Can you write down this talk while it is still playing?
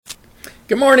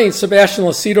Good morning, Sebastian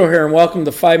Lucido here, and welcome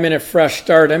to 5-Minute Fresh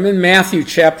Start. I'm in Matthew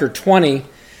chapter 20,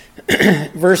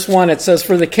 verse 1. It says,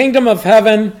 "For the kingdom of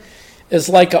heaven is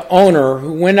like an owner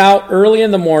who went out early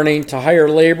in the morning to hire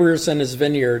laborers in his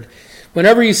vineyard."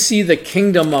 Whenever you see the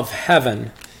kingdom of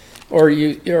heaven, or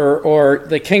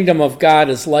the kingdom of God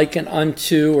is likened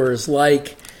unto, or is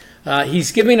like,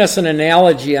 he's giving us an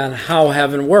analogy on how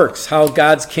heaven works, how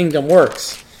God's kingdom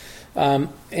works.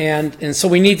 And so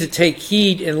we need to take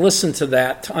heed and listen to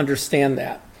that to understand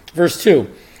that. Verse 2,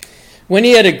 "When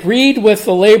he had agreed with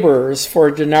the laborers for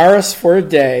a denarius for a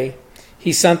day,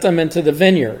 he sent them into the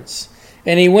vineyards.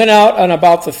 And he went out on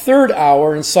about the third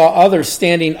hour and saw others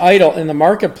standing idle in the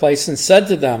marketplace and said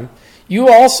to them, 'You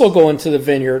also go into the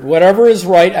vineyard. Whatever is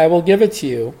right, I will give it to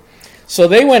you.' So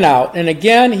they went out, and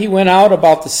again he went out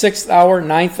about the 6th hour,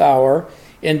 9th hour,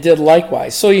 and did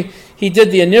likewise." So he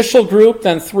did the initial group,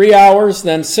 then 3 hours,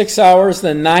 then 6 hours,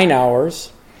 then 9 hours.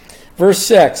 Verse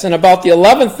 6, "And about the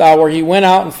 11th hour he went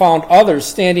out and found others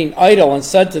standing idle and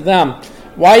said to them,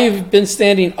 'Why have you been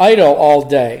standing idle all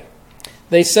day?'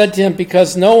 They said to him,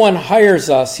 'Because no one hires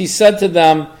us.' He said to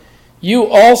them, 'You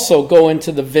also go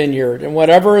into the vineyard, and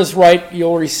whatever is right,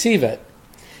 you'll receive it.'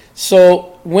 So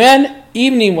when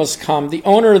evening was come, the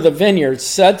owner of the vineyard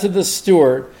said to the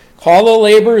steward, 'Call the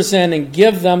laborers in and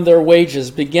give them their wages,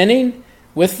 beginning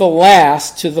with the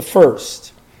last to the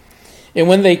first.' And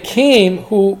when they came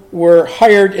who were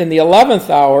hired in the 11th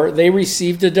hour, they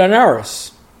received a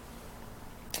denarius.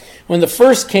 When the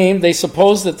first came, they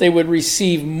supposed that they would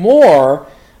receive more.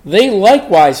 They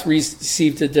likewise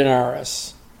received a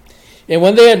denarius. And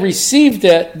when they had received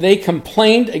it, they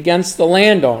complained against the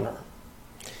landowner,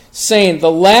 saying,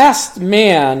 'The last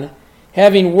man,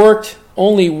 having worked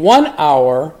only 1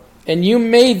 hour, and you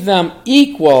made them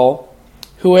equal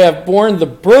who have borne the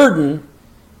burden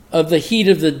of the heat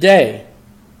of the day.'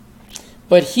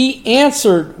 But he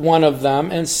answered one of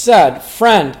them and said,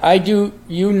 'Friend, I do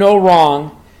you no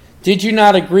wrong. Did you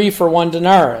not agree for 1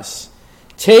 denarius?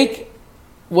 Take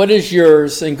what is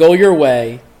yours and go your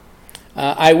way.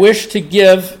 I wish to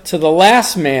give to the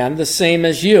last man the same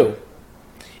as you.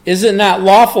 Is it not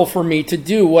lawful for me to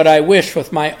do what I wish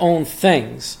with my own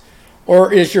things?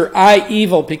 Or is your eye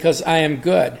evil because I am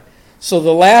good? So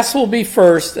the last will be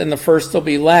first, and the first will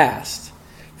be last.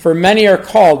 For many are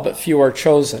called, but few are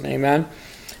chosen.'" Amen.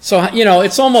 So,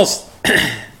 it's almost,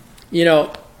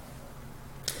 if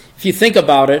you think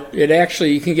about it,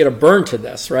 you can get a burn to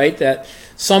this, right? That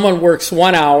someone works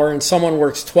 1 hour and someone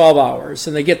works 12 hours,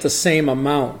 and they get the same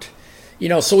amount.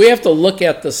 So we have to look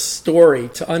at the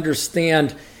story to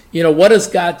understand, what is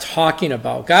God talking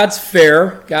about? God's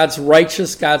fair, God's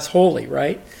righteous, God's holy,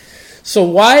 right? So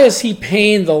why is he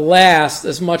paying the last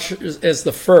as much as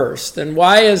the first? And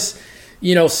why is,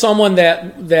 someone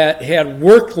that had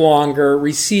worked longer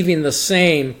receiving the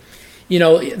same?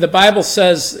 The Bible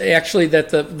says actually that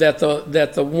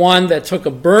the one that took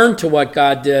a burn to what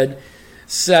God did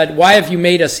said, "Why have you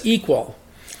made us equal?"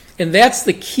 And that's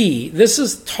the key. This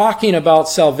is talking about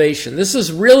salvation. This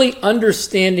is really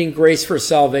understanding grace for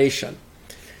salvation.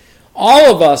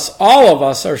 All of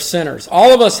us are sinners.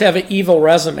 All of us have an evil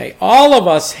resume. All of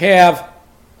us have,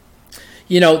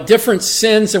 different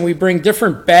sins, and we bring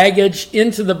different baggage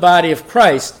into the body of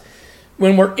Christ.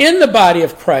 When we're in the body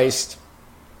of Christ,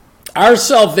 our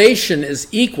salvation is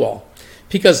equal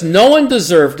because no one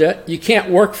deserved it. You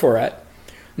can't work for it.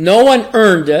 No one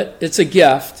earned it. It's a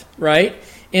gift, right?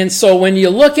 And so when you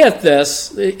look at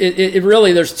this, it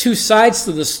really, there's two sides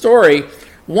to the story.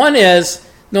 One is,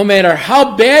 no matter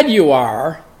how bad you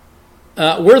are,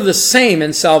 we're the same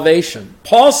in salvation.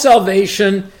 Paul's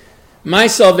salvation, my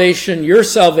salvation, your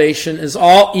salvation is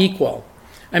all equal.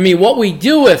 I mean, what we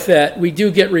do with it, we do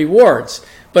get rewards.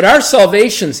 But our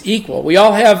salvation's equal. We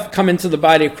all have come into the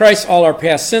body of Christ. All our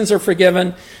past sins are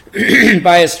forgiven.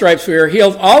 By his stripes we are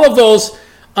healed. All of those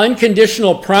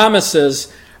unconditional promises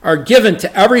are given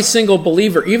to every single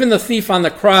believer. Even the thief on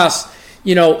the cross,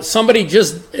 somebody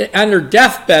just on their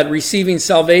deathbed receiving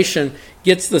salvation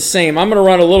gets the same. I'm going to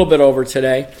run a little bit over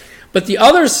today. But the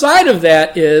other side of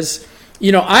that is,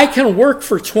 I can work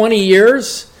for 20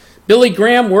 years. Billy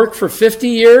Graham worked for 50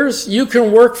 years. You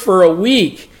can work for a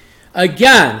week.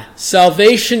 Again,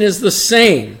 salvation is the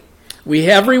same. We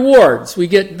have rewards.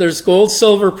 There's gold,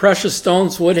 silver, precious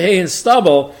stones, wood, hay, and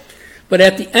stubble. But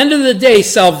at the end of the day,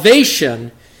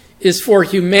 salvation is for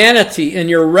humanity, and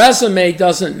your resume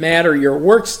doesn't matter. Your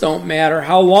works don't matter.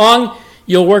 How long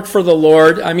you'll work for the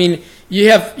Lord. I mean,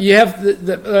 you have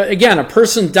again, a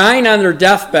person dying on their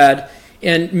deathbed,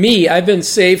 and me, I've been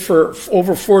saved for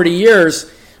over 40 years.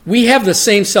 We have the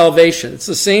same salvation. It's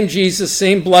the same Jesus,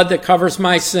 same blood that covers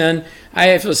my sin, I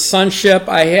have a sonship.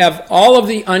 I have all of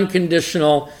the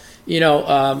unconditional,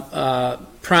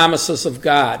 promises of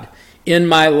God in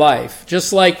my life,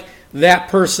 just like that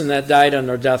person that died on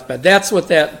their deathbed. That's what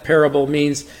that parable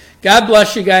means. God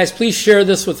bless you guys. Please share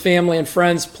this with family and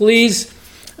friends. Please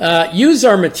use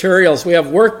our materials. We have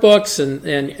workbooks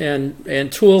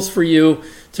and tools for you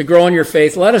to grow in your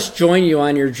faith. Let us join you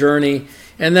on your journey,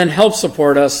 and then help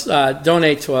support us.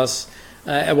 Donate to us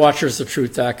at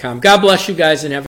watchersoftruth.com. God bless you guys, and have